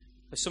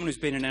As someone who's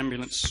been in an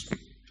ambulance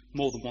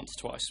more than once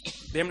or twice,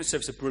 the ambulance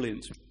service are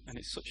brilliant, and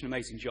it's such an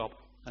amazing job.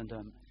 And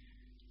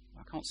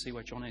I can't see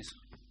where John is,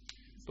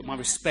 but my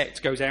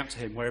respect goes out to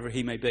him wherever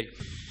he may be.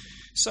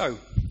 So,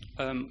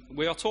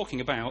 we are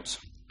talking about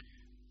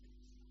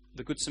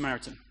the Good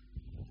Samaritan.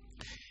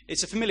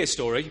 It's a familiar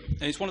story,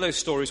 and it's one of those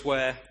stories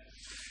where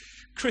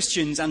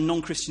Christians and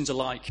non-Christians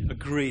alike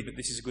agree that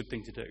this is a good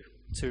thing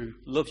to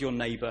love your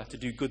neighbour, to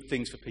do good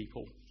things for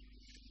people.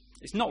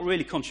 It's not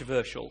really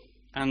controversial,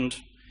 and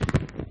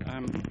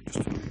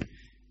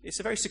it's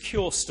a very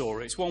secure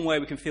story. It's one where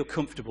we can feel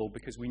comfortable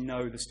because we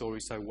know the story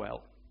so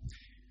well.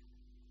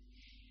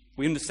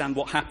 We understand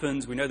what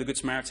happens, we know the Good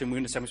Samaritan, we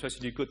understand we're supposed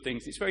to do good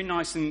things. It's very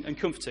nice and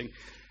comforting.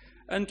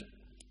 And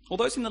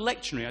although it's in the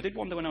lectionary, I did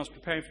wonder when I was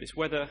preparing for this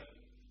whether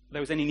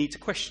there was any need to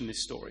question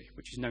this story,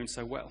 which is known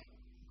so well.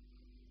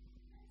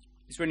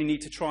 Is there any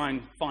need to try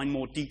and find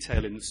more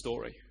detail in the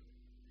story?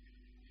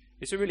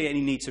 Is there really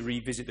any need to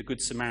revisit the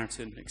Good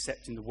Samaritan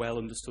except in the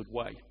well-understood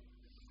way?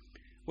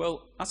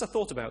 Well, as I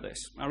thought about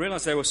this, I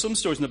realised there were some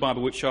stories in the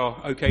Bible which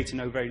are okay to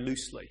know very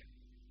loosely.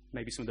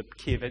 Maybe some of the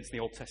key events in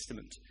the Old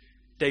Testament.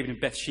 David and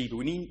Bathsheba.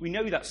 We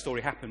know that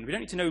story happened. We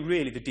don't need to know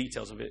really the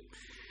details of it.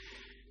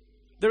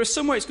 There are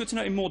some where it's good to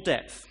know in more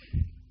depth.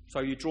 So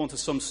you're drawn to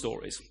some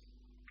stories.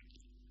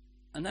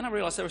 And then I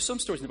realised there are some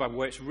stories in the Bible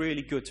where it's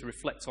really good to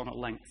reflect on at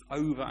length,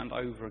 over and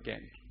over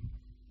again.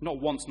 Not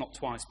once, not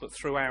twice, but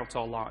throughout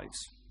our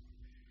lives.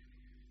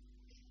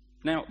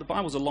 Now, the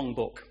Bible's a long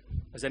book,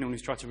 as anyone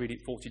who's tried to read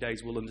it 40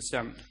 days will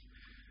understand.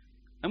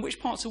 And which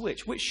parts are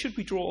which? Which should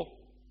we draw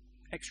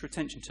extra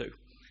attention to?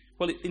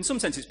 Well, in some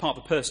sense, it's part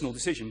of a personal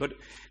decision, but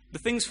the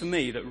things for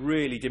me that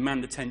really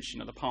demand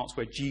attention are the parts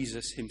where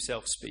Jesus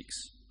himself speaks.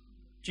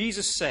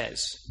 Jesus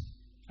says,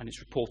 and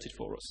it's reported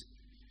for us,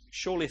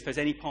 surely if there's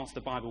any part of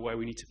the Bible where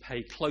we need to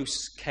pay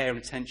close care and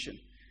attention,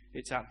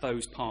 it's at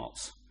those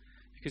parts.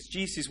 Because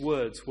Jesus'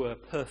 words were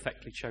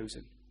perfectly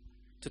chosen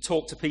to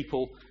talk to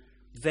people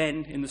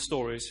then in the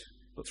stories,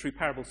 but through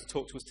parables to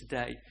talk to us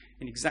today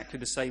in exactly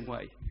the same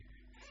way.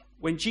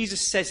 When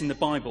Jesus says in the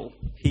Bible,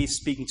 he is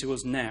speaking to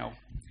us now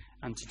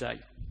and today.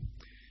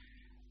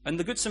 And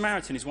the Good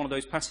Samaritan is one of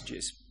those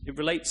passages. It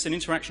relates an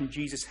interaction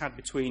Jesus had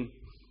between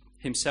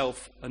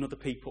himself and other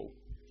people.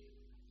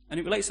 And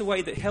it relates a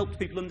way that helped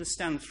people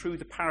understand through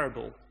the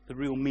parable the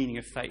real meaning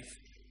of faith.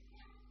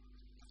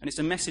 And it's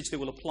a message that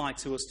will apply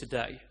to us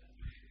today.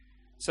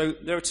 So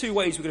there are two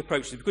ways we could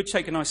approach this. We could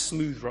take a nice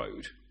smooth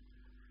road,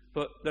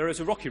 but there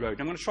is a rocky road.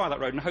 And I'm going to try that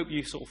road, and I hope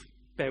you sort of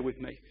bear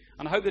with me.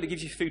 And I hope that it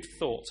gives you food for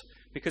thought,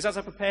 because as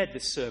I prepared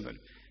this sermon,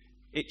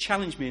 it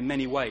challenged me in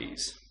many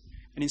ways,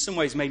 and in some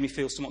ways made me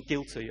feel somewhat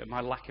guilty at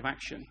my lack of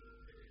action.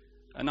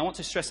 And I want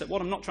to stress that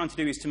what I'm not trying to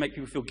do is to make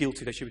people feel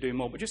guilty they should be doing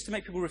more, but just to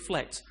make people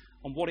reflect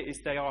on what it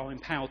is they are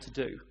empowered to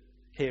do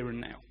here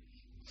and now.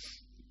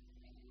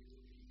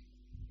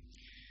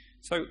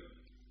 So,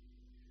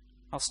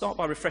 I'll start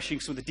by refreshing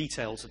some of the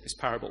details of this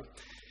parable.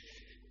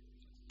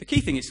 The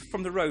key thing is,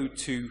 from the road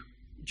to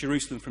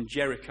Jerusalem from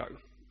Jericho,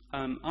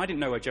 I didn't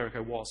know where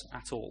Jericho was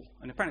at all,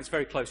 and apparently it's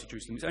very close to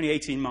Jerusalem. It's only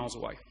 18 miles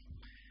away.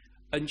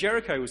 And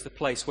Jericho was the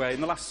place where,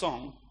 in the last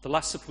song, the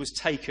Last Supper was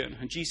taken,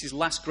 and Jesus'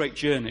 last great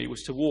journey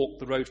was to walk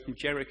the road from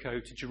Jericho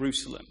to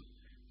Jerusalem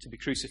to be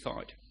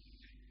crucified.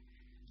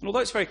 And although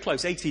it's very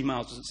close, 18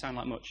 miles doesn't sound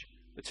like much,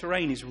 the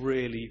terrain is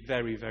really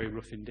very, very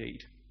rough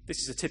indeed.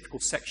 This is a typical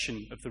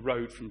section of the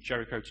road from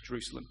Jericho to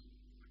Jerusalem.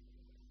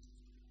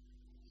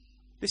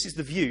 This is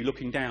the view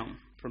looking down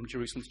from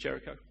Jerusalem to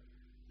Jericho.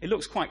 It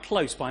looks quite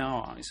close by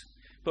our eyes,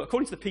 but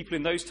according to the people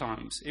in those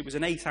times, it was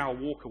an 8-hour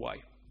walk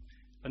away.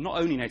 And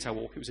not only an 8-hour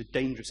walk, it was a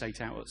dangerous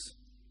 8 hours.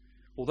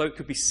 Although it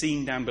could be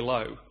seen down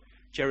below,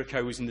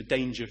 Jericho was in the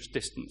dangerous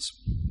distance.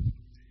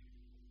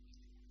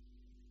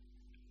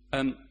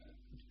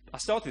 I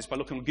started this by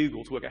looking on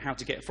Google to work out how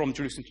to get from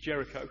Jerusalem to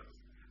Jericho.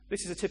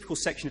 This is a typical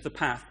section of the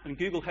path, and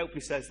Google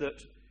helpfully says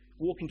that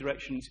walking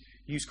directions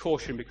use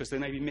caution because they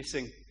may be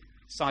missing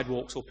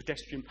sidewalks or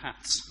pedestrian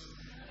paths.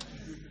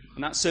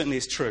 And that certainly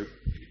is true.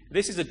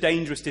 This is a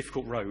dangerous,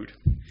 difficult road.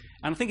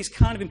 And I think it's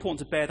kind of important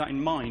to bear that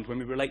in mind when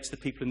we relate to the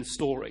people in the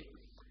story.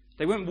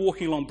 They weren't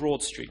walking along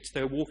Broad Street.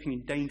 They were walking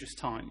in dangerous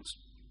times.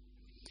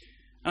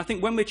 And I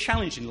think when we're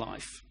challenged in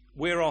life,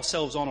 we're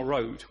ourselves on a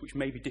road which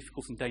may be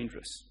difficult and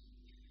dangerous.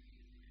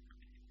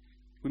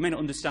 We may not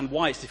understand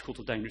why it's difficult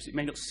or dangerous. It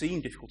may not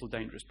seem difficult or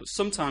dangerous, but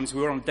sometimes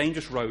we're on a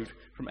dangerous road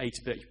from A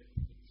to B.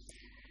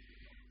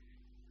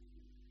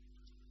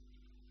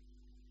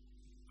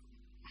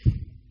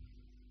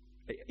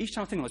 Each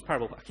time I think on this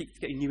parable, I keep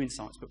getting new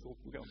insights, but we'll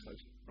get on to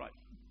those. Right.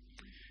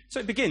 So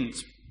it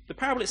begins. The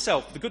parable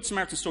itself, the Good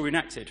Samaritan story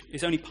enacted,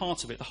 is only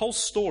part of it. The whole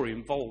story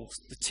involves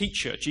the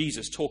teacher,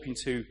 Jesus, talking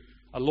to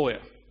a lawyer.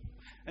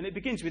 And it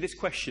begins with this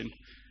question: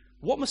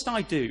 what must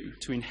I do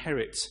to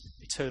inherit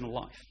eternal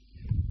life?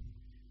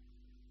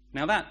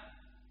 Now that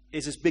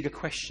is as big a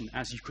question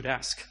as you could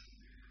ask.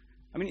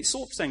 I mean, it's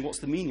sort of saying, what's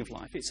the meaning of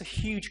life? It's a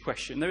huge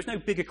question. There is no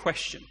bigger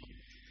question.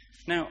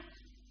 Now,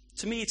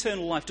 to me,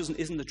 eternal life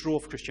isn't the draw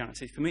for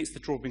Christianity. For me, it's the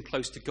draw of being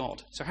close to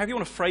God. So however you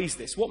want to phrase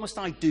this, what must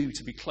I do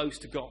to be close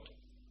to God?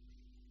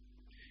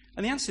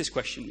 And the answer to this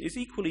question is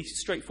equally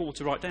straightforward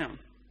to write down.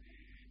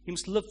 You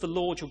must love the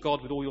Lord your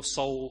God with all your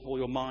soul, all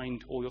your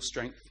mind, all your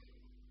strength.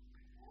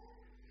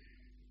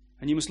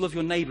 And you must love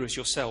your neighbour as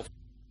yourself.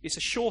 It's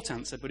a short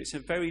answer, but it's a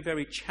very,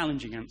 very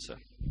challenging answer.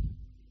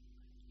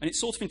 And it's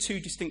sort of in two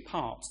distinct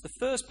parts. The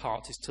first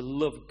part is to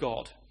love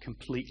God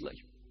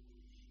completely.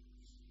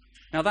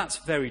 Now, that's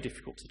very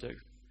difficult to do.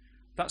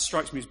 That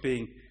strikes me as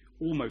being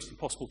almost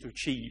impossible to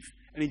achieve.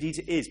 And indeed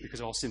it is because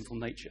of our sinful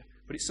nature.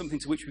 But it's something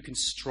to which we can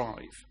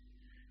strive.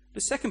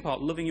 The second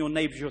part, loving your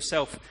neighbour as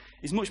yourself,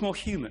 is much more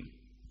human.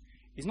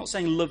 It's not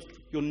saying love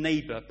your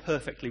neighbour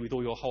perfectly with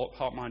all your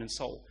heart, mind and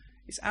soul.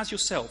 It's as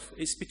yourself.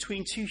 It's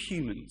between two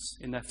humans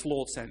in their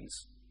flawed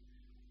sense.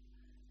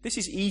 This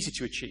is easy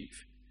to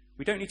achieve.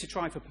 We don't need to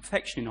try for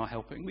perfection in our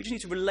helping. We just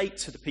need to relate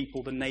to the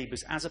people, the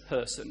neighbours, as a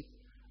person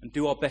and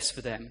do our best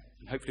for them.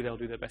 And hopefully they'll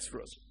do their best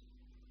for us.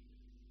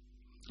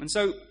 And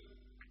so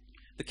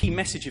the key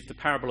message of the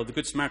parable of the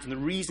Good Samaritan, the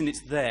reason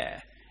it's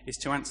there, is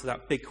to answer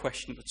that big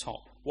question at the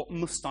top. What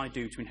must I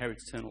do to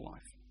inherit eternal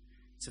life?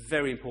 It's a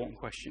very important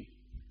question.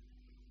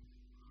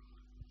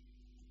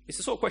 It's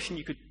the sort of question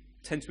you could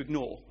tend to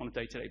ignore on a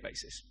day-to-day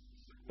basis.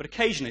 But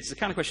occasionally, it's the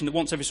kind of question that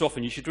once every so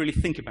often you should really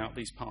think about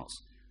these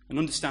parts and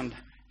understand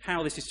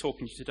how this is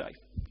talking to you today.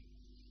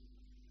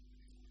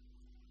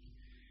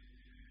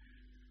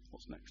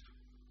 What's next?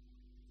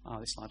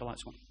 This slide, I like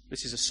this one.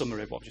 This is a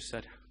summary of what I've just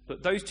said.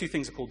 But those two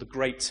things are called the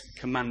Great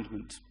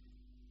Commandment.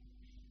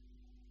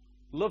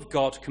 Love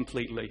God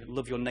completely,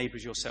 love your neighbour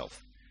as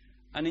yourself.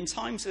 And in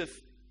times of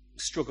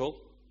struggle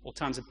or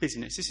times of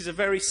busyness, this is a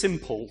very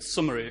simple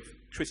summary of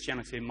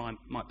Christianity in my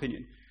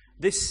opinion.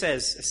 This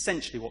says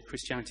essentially what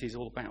Christianity is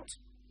all about.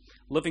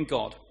 Loving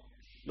God,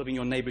 loving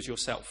your neighbour as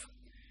yourself.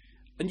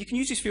 And you can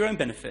use this for your own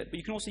benefit, but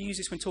you can also use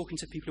this when talking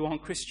to people who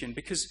aren't Christian,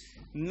 because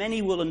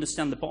many will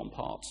understand the bottom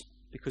part,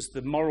 because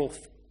the moral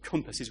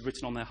compass is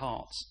written on their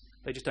hearts.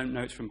 They just don't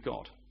know it's from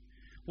God.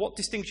 What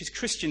distinguishes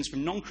Christians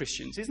from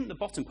non-Christians isn't the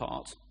bottom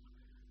part.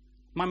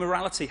 My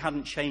morality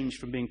hadn't changed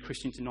from being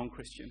Christian to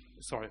non-Christian.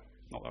 Sorry,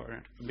 not that way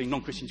around. From being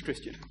non-Christian to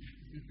Christian.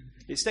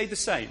 It stayed the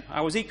same. I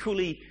was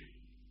equally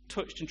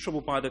touched and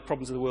troubled by the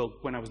problems of the world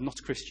when I was not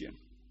a Christian.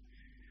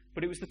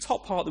 But it was the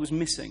top part that was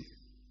missing,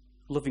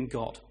 loving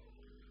God.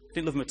 I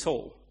didn't love him at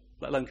all,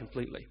 let alone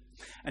completely.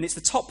 And it's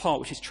the top part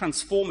which is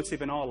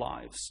transformative in our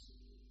lives.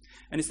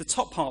 And it's the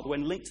top part that,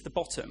 when linked to the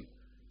bottom,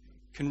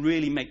 can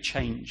really make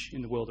change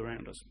in the world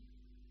around us.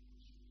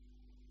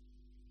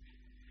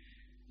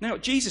 Now,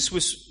 Jesus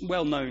was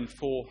well known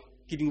for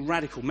giving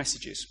radical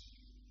messages.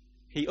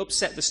 He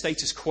upset the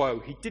status quo.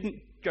 He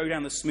didn't go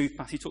down the smooth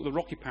path. He took the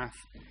rocky path.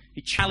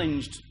 He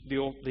challenged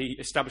the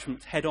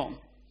establishment head on.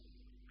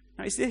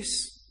 Now, is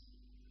this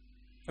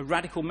a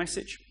radical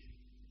message?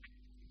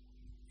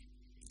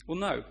 Well,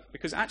 no,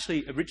 because it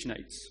actually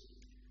originates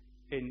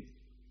in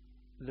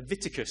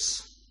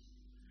Leviticus.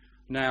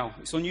 Now,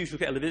 it's unusual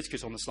to get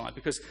Leviticus on the slide,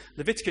 because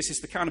Leviticus is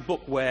the kind of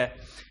book where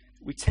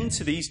we tend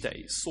to these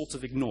days sort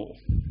of ignore,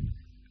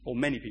 or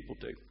many people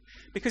do,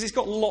 because it's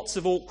got lots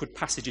of awkward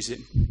passages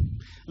in.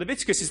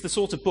 Leviticus is the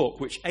sort of book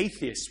which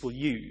atheists will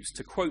use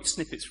to quote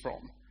snippets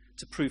from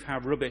to prove how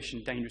rubbish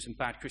and dangerous and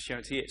bad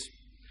Christianity is.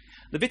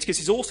 Leviticus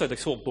is also the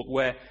sort of book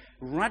where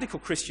radical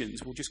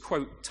Christians will just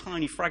quote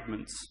tiny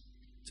fragments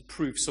to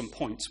prove some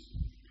point.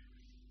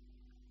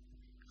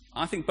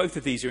 I think both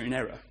of these are in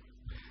error.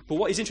 But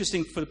what is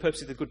interesting for the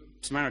purpose of the Good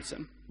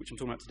Samaritan, which I'm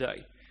talking about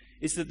today,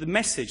 is that the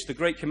message, the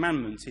Great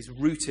Commandment, is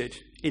rooted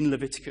in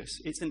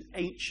Leviticus. It's an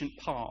ancient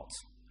part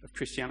of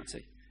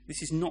Christianity.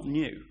 This is not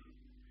new.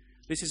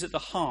 This is at the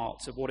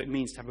heart of what it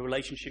means to have a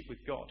relationship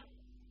with God.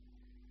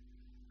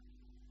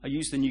 I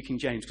use the New King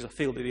James because I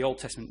feel that the Old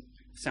Testament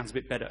sounds a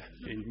bit better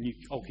in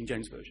Old King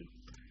James Version.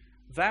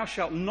 Thou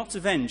shalt not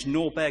avenge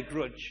nor bear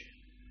grudge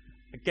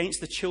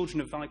against the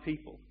children of thy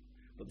people,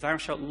 but thou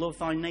shalt love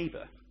thy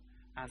neighbour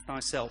as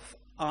thyself.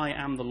 I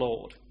am the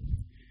Lord.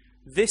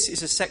 This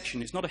is a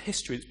section, it's not a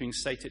history that's being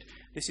stated.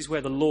 This is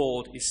where the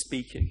Lord is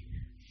speaking.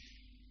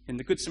 In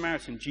the Good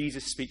Samaritan,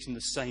 Jesus speaks in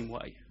the same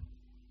way.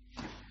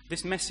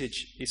 This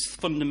message is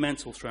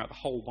fundamental throughout the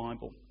whole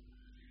Bible.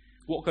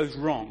 What goes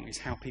wrong is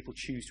how people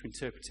choose to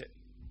interpret it.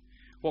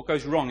 What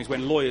goes wrong is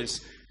when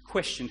lawyers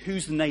question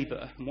who's the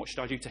neighbour and what should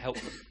I do to help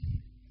them.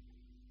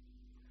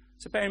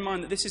 So bear in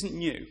mind that this isn't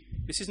new.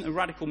 This isn't a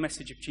radical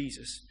message of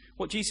Jesus.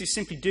 What Jesus is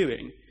simply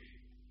doing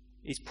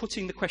is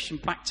putting the question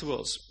back to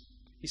us.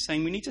 He's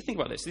saying we need to think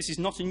about this. This is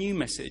not a new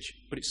message,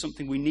 but it's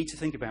something we need to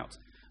think about.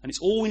 And it's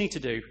all we need to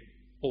do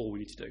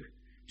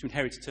to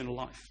inherit eternal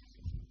life.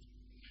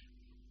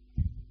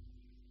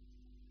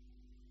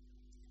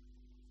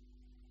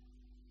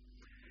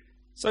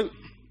 So,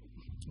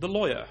 the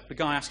lawyer, the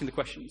guy asking the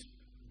questions,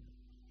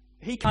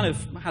 he kind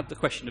of had the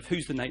question of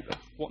who's the neighbour,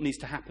 what needs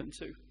to happen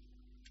to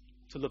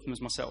love them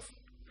as myself.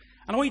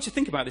 And I want you to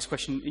think about this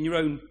question in your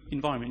own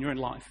environment, in your own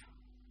life.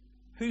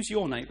 Who's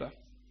your neighbour?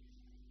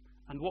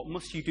 And what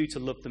must you do to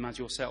love them as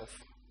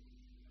yourself?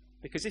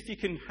 Because if you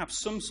can have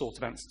some sort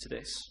of answer to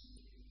this,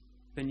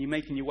 then you're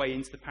making your way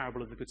into the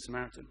parable of the Good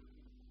Samaritan.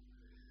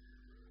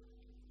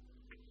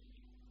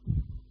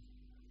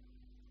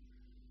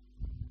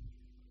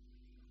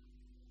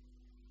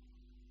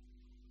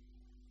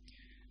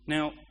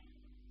 Now,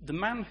 the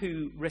man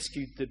who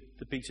rescued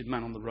the beaten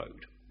man on the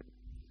road,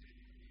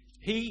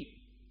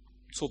 he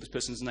saw this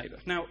person as a neighbour.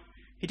 Now,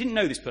 he didn't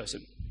know this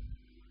person.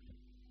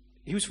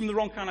 He was from the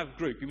wrong kind of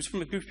group. He was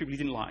from a group of people he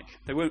didn't like.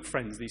 They weren't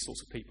friends, these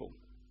sorts of people.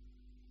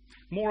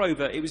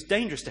 Moreover, it was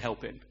dangerous to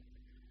help him.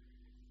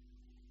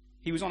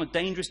 He was on a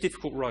dangerous,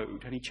 difficult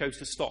road, and he chose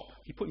to stop.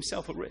 He put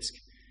himself at risk.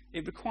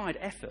 It required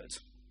effort.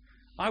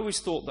 I always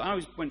thought that I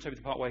went over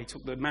the part where he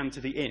took the man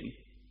to the inn.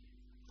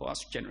 Well,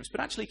 that's generous.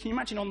 But actually, can you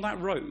imagine on that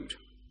road,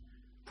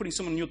 putting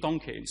someone on your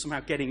donkey and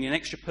somehow getting an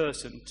extra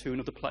person to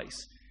another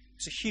place?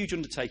 It's a huge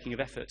undertaking of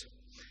effort.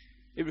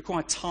 It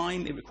required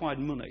time. It required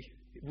money.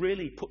 It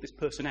really put this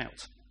person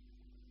out.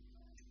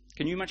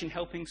 Can you imagine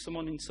helping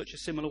someone in such a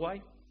similar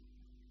way?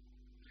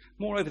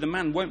 Moreover, the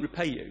man won't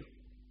repay you.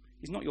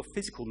 He's not your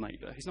physical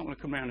neighbour. He's not going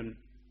to come around and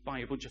buy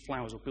you a bunch of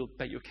flowers or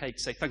bake you a cake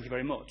to say thank you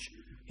very much.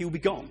 He will be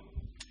gone.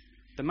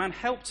 The man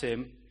helped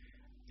him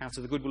out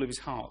of the goodwill of his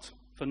heart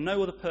for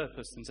no other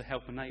purpose than to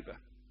help a neighbour.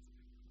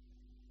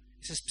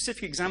 It's a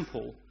specific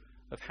example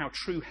of how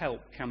true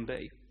help can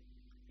be.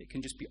 It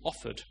can just be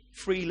offered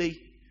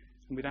freely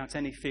and without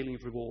any feeling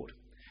of reward.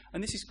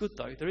 And this is good,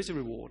 though. There is a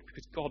reward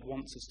because God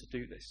wants us to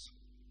do this.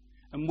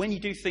 And when you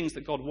do things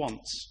that God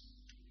wants,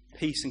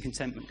 peace and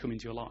contentment come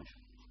into your life.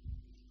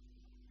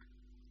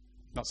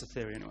 That's a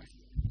theory, anyway.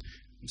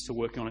 I'm still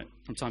working on it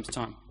from time to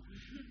time.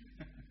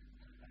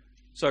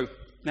 So,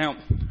 now,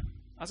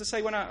 as I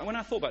say, when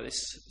I thought about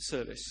this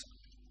service,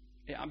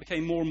 I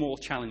became more and more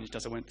challenged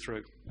as I went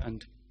through.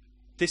 And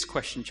this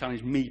question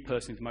challenged me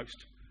personally the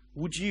most.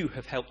 Would you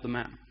have helped the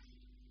man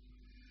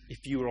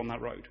if you were on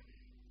that road?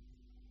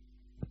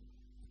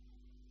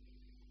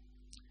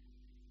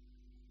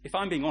 If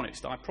I'm being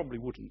honest, I probably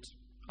wouldn't.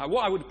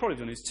 What I would have probably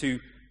done is to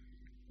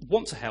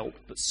want to help,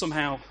 but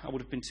somehow I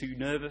would have been too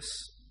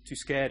nervous, too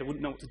scared, I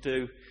wouldn't know what to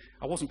do.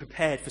 I wasn't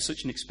prepared for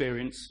such an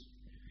experience.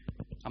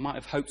 I might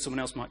have hoped someone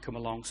else might come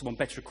along, someone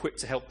better equipped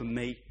to help than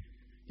me.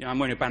 You know, I'm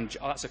wearing a bandage.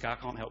 Oh, that's okay, I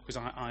can't help because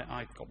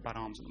I've got bad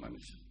arms at the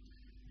moment.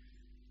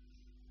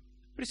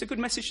 But it's a good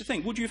message to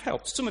think. Would you have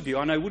helped? Some of you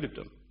I know would have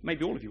done.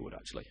 Maybe all of you would,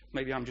 actually.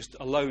 Maybe I'm just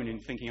alone in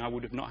thinking I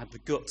would have not had the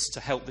guts to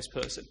help this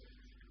person.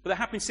 But there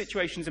have been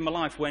situations in my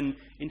life when,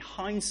 in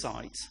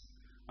hindsight,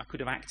 I could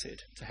have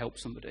acted to help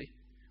somebody.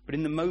 But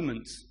in the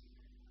moment,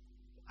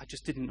 I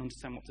just didn't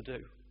understand what to do.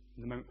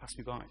 And the moment passed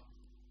me by.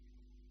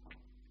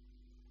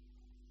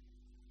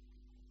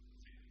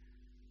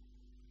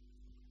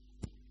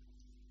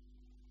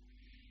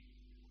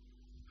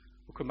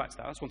 We'll come back to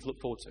that. That's one to look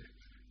forward to.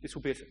 This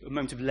will be a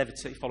moment of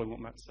levity following what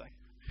I'm about to say.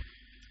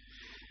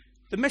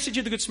 The message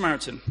of the Good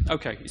Samaritan.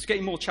 Okay, it's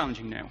getting more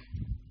challenging now.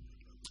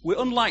 We're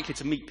unlikely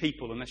to meet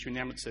people, unless you're in the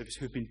ambulance service,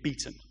 who have been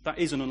beaten. That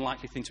is an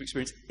unlikely thing to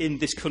experience in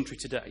this country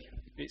today.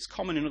 It's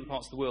common in other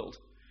parts of the world.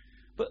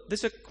 But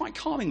there's a quite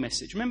calming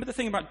message. Remember, the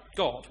thing about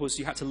God was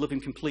you had to love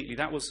him completely.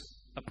 That was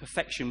a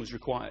perfection was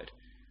required.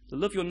 To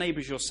love your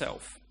neighbour as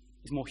yourself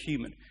is more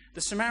human.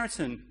 The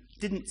Samaritan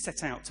didn't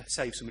set out to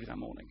save somebody that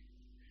morning.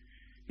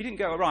 He didn't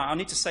go, right, I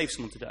need to save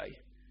someone today.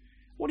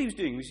 What he was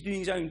doing was doing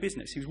his own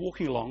business. He was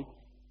walking along,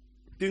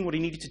 doing what he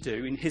needed to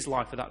do in his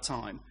life at that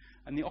time,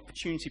 and the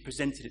opportunity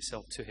presented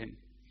itself to him.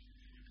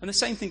 And the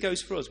same thing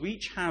goes for us. We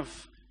each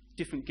have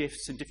different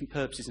gifts and different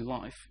purposes in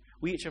life.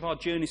 We each have our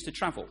journeys to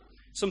travel.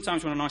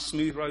 Sometimes we're on a nice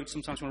smooth road,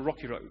 sometimes we're on a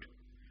rocky road.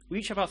 We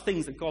each have our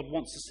things that God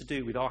wants us to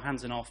do with our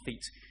hands and our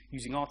feet,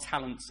 using our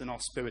talents and our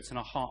spirits and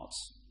our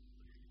hearts.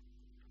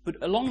 But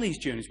along these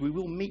journeys, we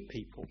will meet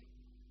people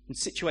in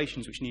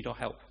situations which need our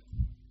help.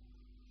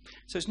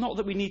 So it's not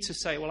that we need to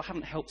say, well, I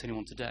haven't helped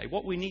anyone today.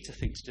 What we need to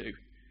think to do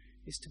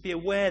is to be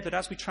aware that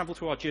as we travel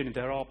through our journey,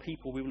 there are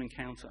people we will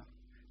encounter,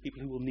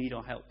 people who will need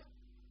our help.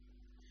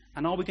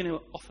 And are we going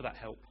to offer that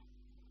help?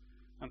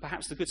 And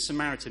perhaps the Good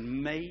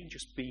Samaritan may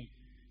just be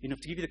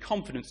enough to give you the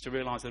confidence to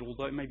realise that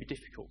although it may be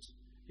difficult,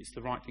 it's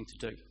the right thing to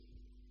do.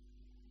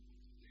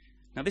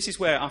 Now, this is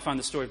where I find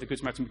the story of the Good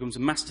Samaritan becomes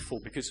masterful,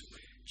 because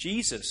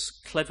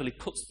Jesus cleverly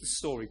puts the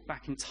story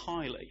back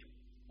entirely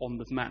on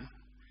the man.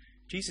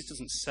 Jesus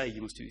doesn't say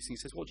you must do these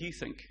things. He says, what do you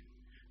think?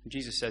 And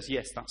Jesus says,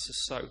 yes, that's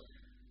just so.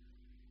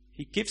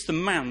 He gives the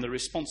man the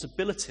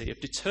responsibility of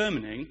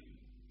determining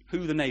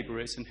who the neighbour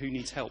is and who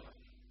needs help.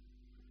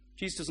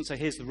 Jesus doesn't say,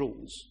 here's the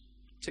rules,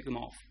 tick them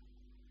off.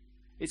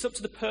 It's up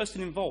to the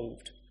person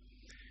involved.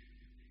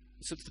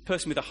 It's up to the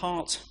person with a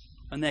heart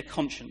and their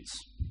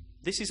conscience.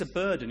 This is a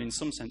burden, in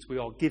some sense, we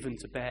are given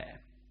to bear.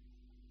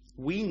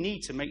 We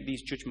need to make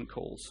these judgment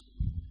calls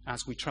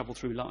as we travel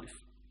through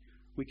life.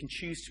 We can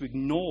choose to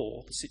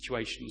ignore the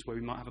situations where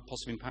we might have a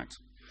positive impact,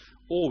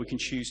 or we can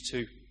choose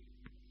to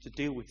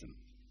deal with them.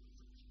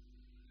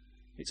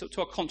 It's up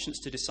to our conscience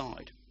to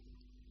decide.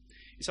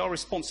 It's our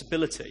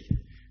responsibility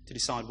to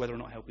decide whether or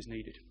not help is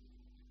needed.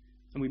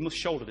 And we must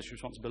shoulder this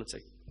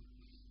responsibility.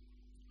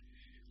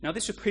 Now,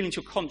 this appealing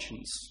to your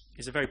conscience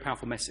is a very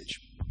powerful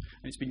message,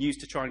 and it's been used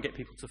to try and get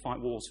people to fight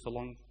wars for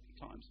long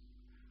times.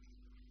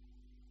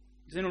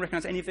 Does anyone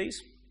recognise any of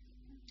these?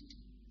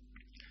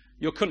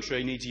 Your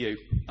country needs you.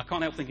 I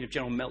can't help thinking of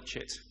General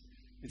Melchett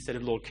instead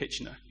of Lord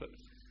Kitchener, but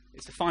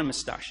It's a fine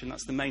moustache, and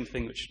that's the main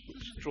thing which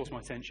draws my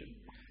attention.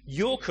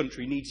 Your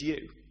country needs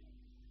you.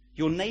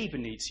 Your neighbour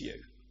needs you.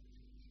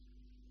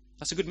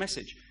 That's a good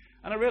message.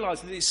 And I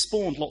realised that it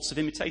spawned lots of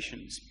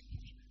imitations.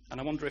 And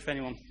I wonder if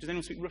does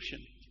anyone speak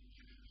Russian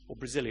or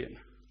Brazilian?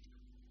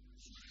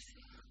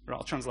 Right,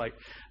 I'll translate.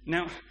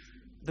 Now,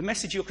 the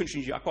message your country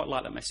needs you, I quite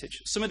like that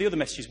message. Some of the other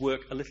messages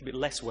work a little bit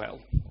less well.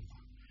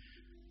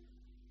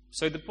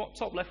 So the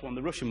top left one,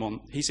 the Russian one,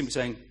 he's simply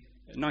saying,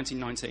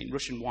 1919,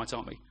 Russian White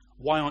Army,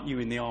 why aren't you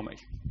in the army?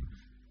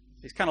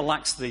 It kind of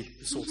lacks the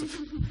sort of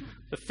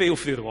the feel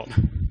for the other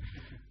one.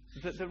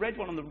 The red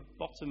one on the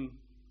bottom,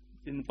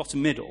 in the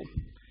bottom middle,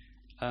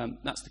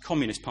 that's the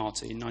Communist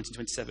Party in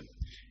 1927.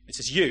 It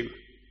says,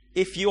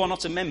 if you are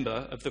not a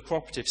member of the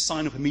cooperative,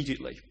 sign up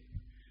immediately.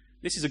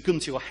 This is a gun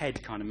to your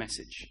head kind of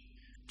message.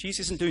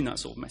 Jesus isn't doing that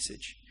sort of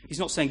message. He's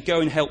not saying,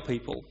 go and help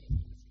people.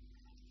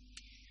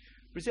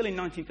 Brazil in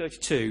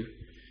 1932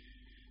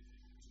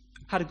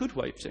 had a good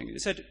way of doing it.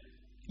 It said,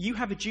 you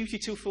have a duty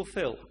to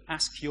fulfill,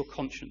 ask your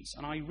conscience.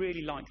 And I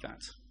really like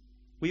that.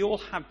 We all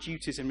have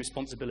duties and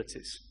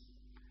responsibilities.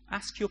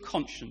 Ask your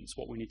conscience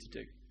what we need to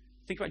do.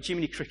 Think about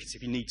Jiminy Cricket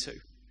if you need to.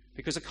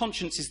 Because a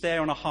conscience is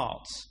there on our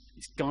hearts.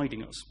 It's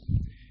guiding us.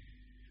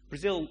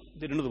 Brazil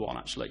did another one,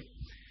 actually.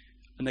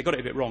 And they got it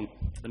a bit wrong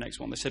for the next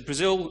one. They said,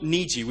 Brazil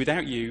needs you.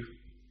 Without you,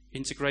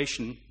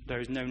 integration, there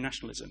is no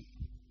nationalism.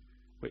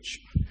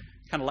 Which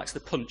kind of lacks the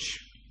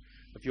punch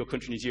of your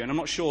country needs you. And I'm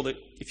not sure that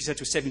if you said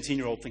to a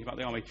 17-year-old, think about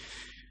the army,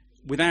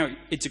 without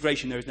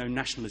integration, there is no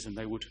nationalism,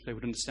 they would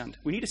understand.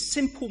 We need a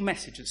simple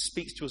message that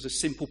speaks to us as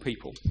simple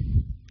people.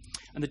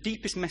 And the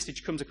deepest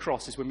message comes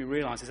across is when we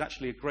realise there's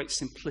actually a great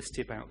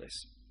simplicity about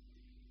this.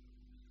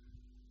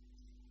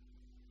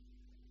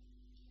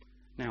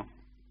 Now,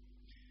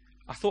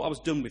 I thought I was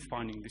done with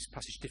finding this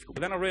passage difficult,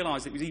 but then I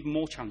realised it was even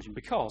more challenging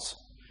because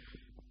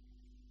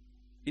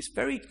it's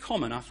very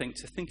common, I think,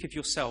 to think of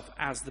yourself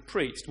as the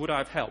priest. Would I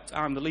have helped?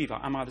 I'm the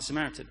Levite. Am I the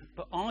Samaritan?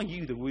 But are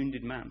you the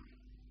wounded man?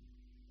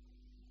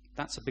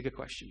 That's a bigger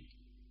question.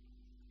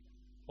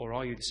 Or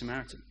are you the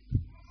Samaritan?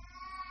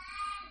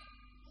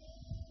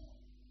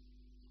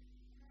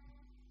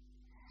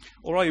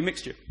 Or are you a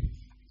mixture?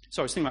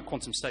 Sorry, I was thinking about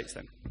quantum states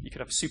then. You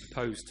could have a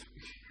superposed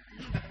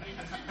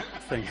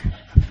thing.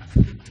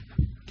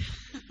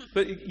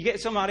 But you get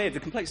some idea of the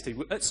complexity.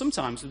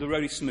 Sometimes the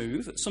road is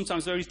smooth,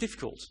 sometimes the road is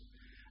difficult.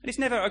 And it's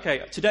never,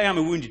 okay, today I'm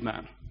a wounded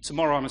man,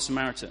 tomorrow I'm a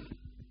Samaritan.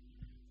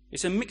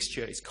 It's a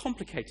mixture, it's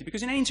complicated,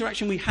 because in any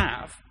interaction we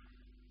have,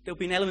 there'll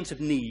be an element of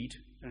need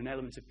and an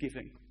element of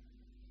giving.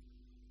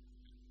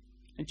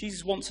 And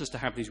Jesus wants us to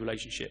have these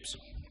relationships.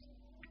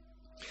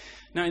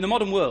 Now, in the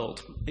modern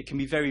world, it can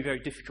be very, very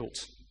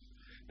difficult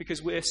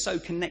because we're so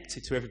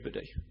connected to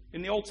everybody.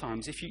 In the old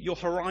times, your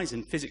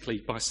horizon physically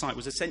by sight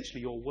was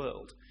essentially your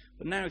world.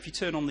 But now if you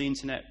turn on the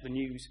internet, the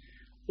news,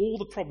 all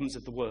the problems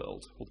of the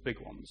world, or the big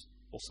ones,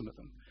 or some of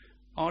them,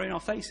 are in our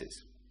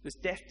faces. There's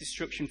death,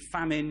 destruction,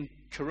 famine,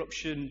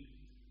 corruption,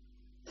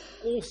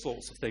 all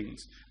sorts of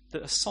things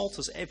that assault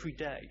us every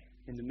day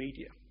in the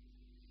media.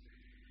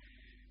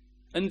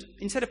 And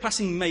instead of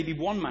passing maybe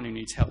one man who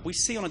needs help, we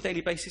see on a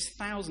daily basis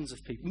thousands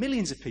of people,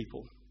 millions of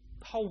people.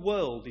 The whole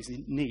world is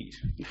in need.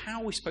 And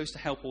how are we supposed to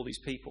help all these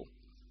people?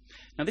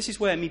 Now, this is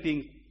where me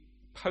being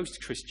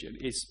post-Christian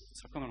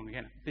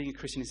being a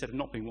Christian instead of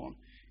not being one,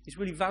 is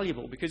really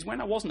valuable. Because when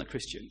I wasn't a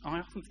Christian, I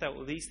often felt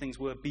that these things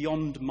were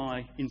beyond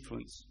my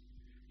influence.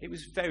 It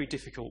was very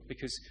difficult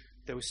because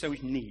there was so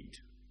much need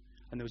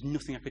and there was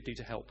nothing I could do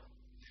to help.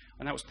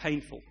 And that was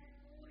painful.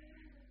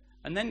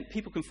 And then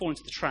people can fall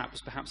into the trap,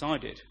 as perhaps I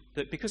did,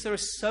 that because there are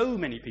so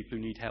many people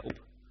who need help,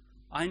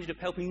 I ended up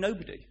helping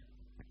nobody.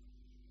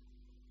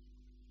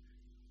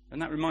 And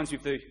that reminds me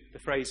of the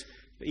phrase,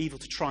 for evil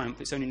to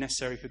triumph, it's only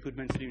necessary for good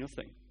men to do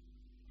nothing.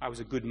 I was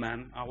a good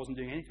man, I wasn't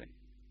doing anything.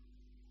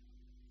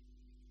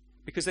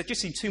 Because there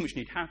just seemed too much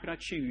need. How could I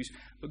choose?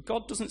 But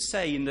God doesn't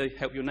say in the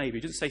help your neighbour,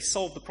 He doesn't say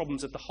solve the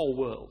problems of the whole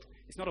world.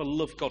 It's not a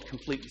love God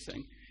completely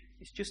thing.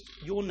 It's just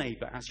your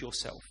neighbour as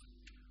yourself.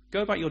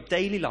 Go about your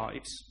daily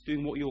lives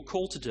doing what you're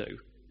called to do,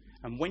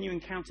 and when you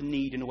encounter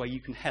need in a way you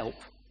can help,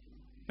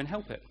 then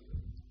help it.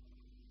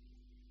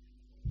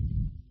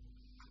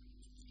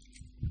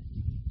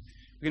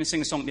 We're going to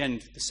sing a song at the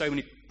end. There's so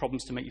many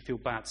problems to make you feel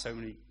bad, so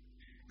many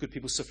good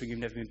people suffering who've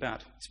never been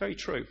bad. It's very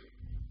true.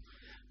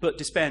 But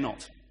despair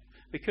not,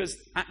 because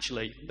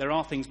actually there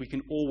are things we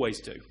can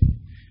always do.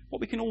 What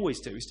we can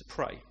always do is to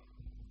pray.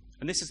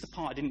 And this is the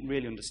part I didn't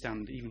really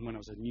understand even when I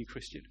was a new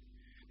Christian.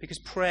 Because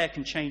prayer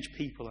can change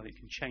people and it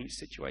can change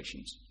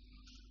situations.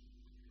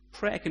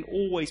 Prayer can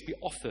always be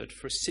offered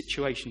for a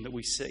situation that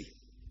we see.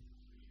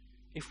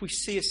 If we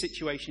see a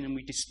situation and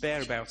we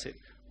despair about it,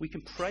 we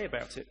can pray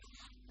about it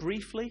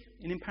briefly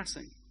and in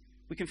passing.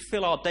 We can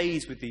fill our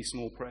days with these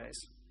small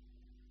prayers.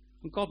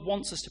 And God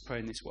wants us to pray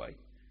in this way.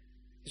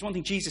 There's one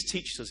thing Jesus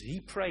teaches us.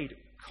 He prayed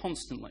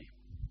constantly.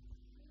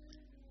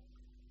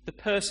 The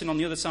person on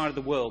the other side of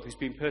the world who's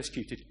being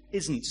persecuted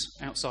isn't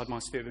outside my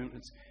sphere of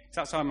influence. It's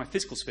outside my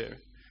physical sphere.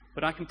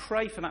 But I can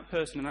pray for that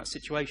person in that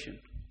situation.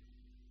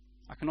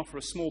 I can offer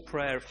a small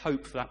prayer of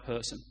hope for that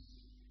person.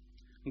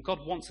 And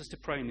God wants us to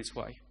pray in this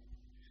way.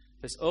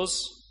 There's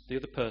us, the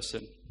other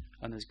person,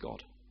 and there's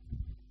God.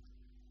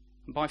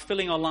 And by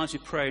filling our lives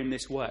with prayer in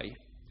this way,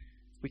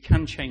 we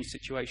can change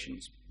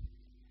situations.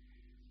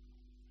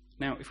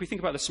 Now, if we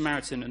think about the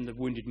Samaritan and the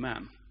wounded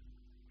man,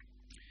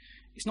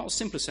 it's not as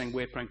simple as saying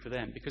we're praying for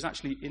them, because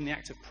actually in the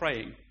act of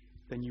praying,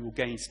 then you will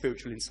gain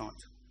spiritual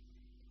insight.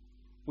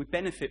 We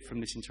benefit from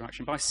this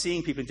interaction by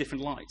seeing people in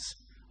different lights.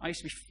 I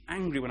used to be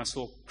angry when I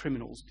saw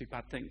criminals do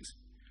bad things.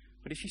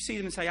 But if you see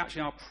them and say,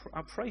 actually,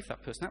 I'll pray for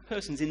that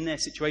person's in their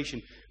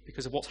situation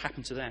because of what's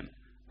happened to them,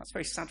 that's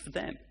very sad for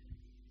them.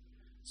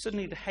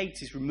 Suddenly the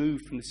hate is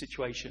removed from the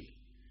situation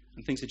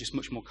and things are just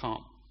much more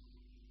calm.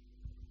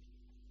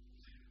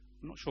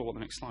 I'm not sure what the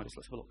next slide is.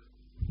 Let's have a look.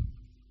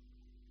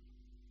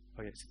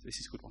 Oh, yes, this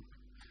is a good one.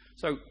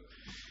 So,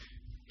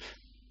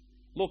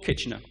 Lord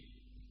Kitchener,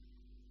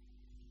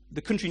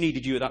 the country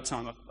needed you at that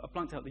time. I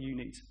blanked out the you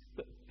needs.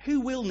 But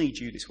who will need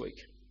you this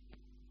week?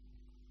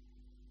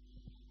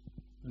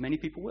 Many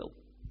people will.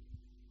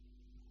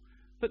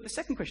 But the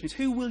second question is,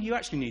 who will you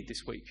actually need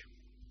this week?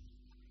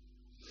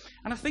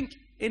 And I think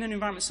in an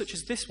environment such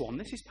as this one,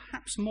 this is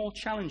perhaps more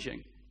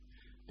challenging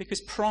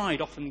because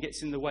pride often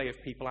gets in the way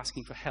of people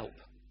asking for help.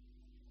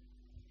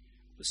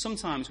 But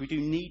sometimes we do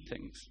need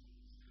things.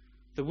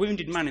 The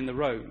wounded man in the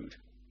road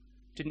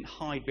didn't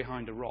hide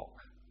behind a rock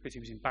because he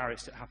was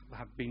embarrassed at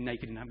having been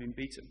naked and having been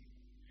beaten.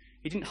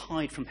 He didn't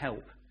hide from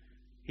help.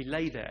 He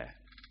lay there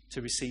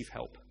to receive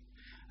help.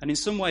 And in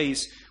some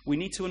ways, we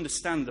need to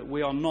understand that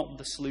we are not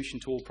the solution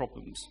to all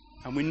problems.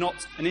 And we're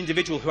not an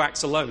individual who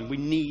acts alone. We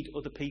need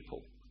other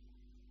people.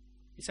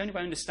 It's only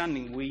by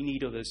understanding we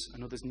need others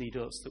and others need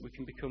us that we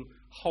can become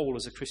whole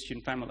as a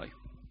Christian family.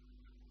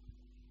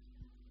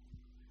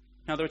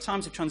 Now, there are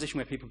times of transition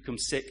where people become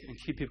sick and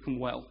people become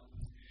well.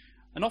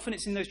 And often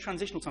it's in those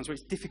transitional times where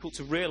it's difficult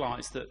to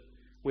realise that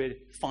we're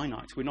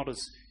finite. We're not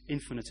as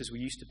infinite as we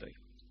used to be.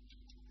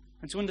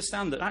 And to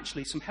understand that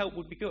actually some help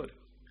would be good.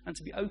 And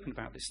to be open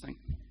about this thing.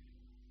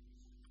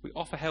 We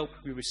offer help,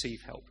 we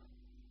receive help.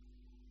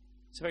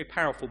 It's a very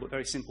powerful but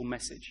very simple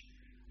message.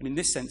 And in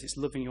this sense, it's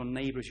loving your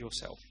neighbour as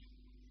yourself.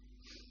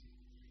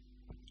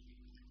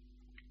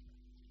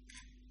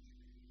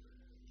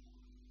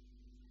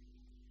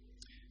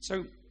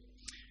 So,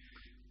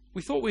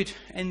 we thought we'd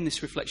end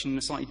this reflection in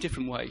a slightly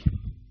different way.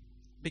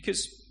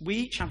 Because we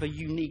each have a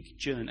unique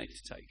journey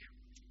to take.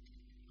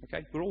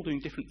 Okay? We're all doing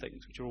different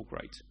things, which are all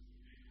great.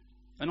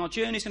 And our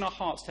journeys and our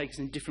hearts take us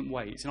in different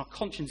ways. And our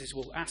consciences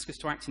will ask us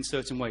to act in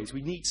certain ways.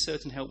 We need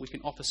certain help. We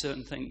can offer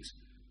certain things.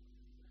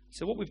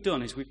 So what we've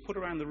done is we've put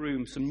around the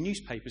room some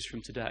newspapers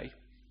from today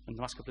and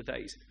the last couple of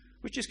days,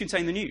 which just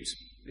contain the news.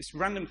 It's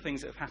random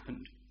things that have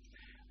happened.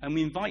 And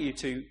we invite you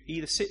to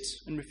either sit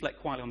and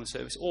reflect quietly on the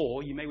service,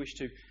 or you may wish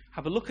to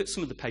have a look at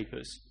some of the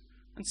papers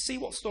and see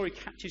what story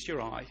catches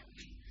your eye,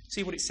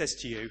 see what it says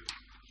to you.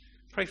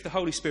 Pray for the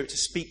Holy Spirit to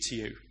speak to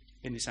you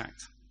in this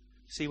act.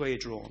 See where you're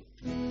drawn.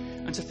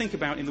 And to think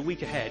about in the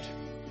week ahead,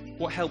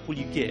 what help will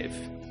you give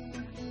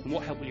and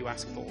what help will you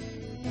ask for?